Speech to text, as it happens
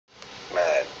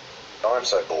I'm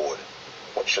so bored.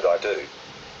 What should I do?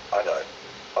 I know.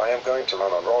 I am going to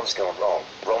run on Ron's Gone Wrong.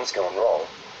 Ron's Gone Wrong.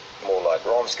 More like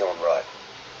Ron's Gone Right.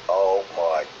 Oh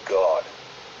my god.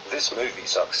 This movie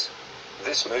sucks.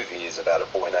 This movie is about a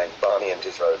boy named Barney and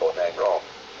his robot named Ron.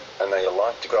 And they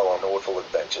like to go on awful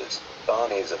adventures.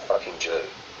 Barney is a fucking Jew.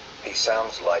 He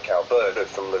sounds like Alberto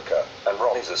from Luca, and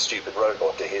Ron is a stupid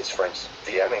robot to his friends.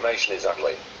 The animation is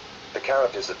ugly. The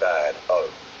characters are bad. Oh.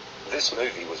 This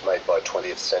movie was made by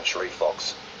 20th Century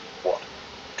Fox. What?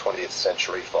 20th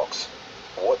Century Fox?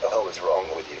 What the hell is wrong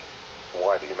with you?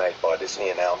 Widely made by Disney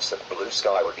announced that Blue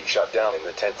Sky would be shut down in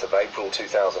the 10th of April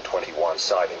 2021,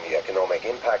 citing the economic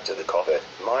impact of the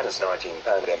COVID-19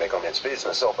 pandemic on its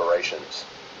business operations.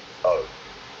 Oh.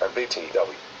 And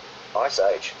BTW. Ice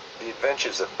Age, The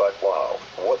Adventures of Buck Wild.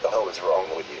 What the hell is wrong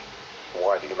with you?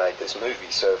 Widely made this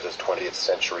movie served as 20th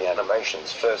Century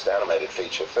Animation's first animated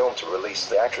feature film to release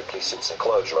theatrically since the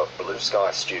closure of Blue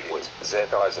Sky Studios. Z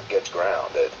Isaac Gets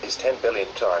Grounded is 10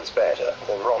 billion times better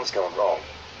than Ron's Gone Wrong.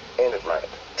 End of rant.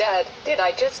 Dad, did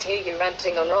I just hear you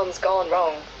ranting on Ron's Gone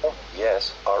Wrong? Oh,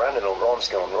 yes, I ranted on Ron's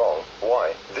Gone Wrong.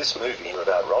 Why? This movie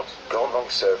about Ron's Gone Wrong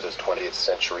served as 20th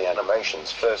Century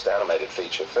Animation's first animated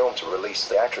feature film to release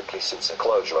theatrically since the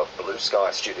closure of Blue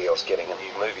Sky Studios, getting a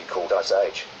new movie called Ice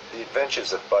Age, The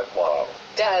Adventures of Buck Wild.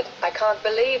 Dad, I can't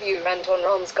believe you rant on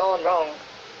Ron's Gone Wrong.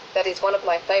 That is one of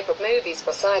my favorite movies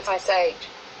besides Ice Age.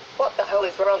 What the hell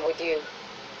is wrong with you?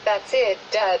 That's it,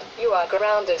 Dad, you are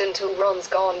grounded until Ron's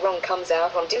Gone Wrong comes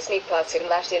out on Disney Plus in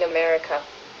Latin America.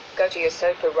 Go to your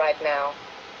sofa right now.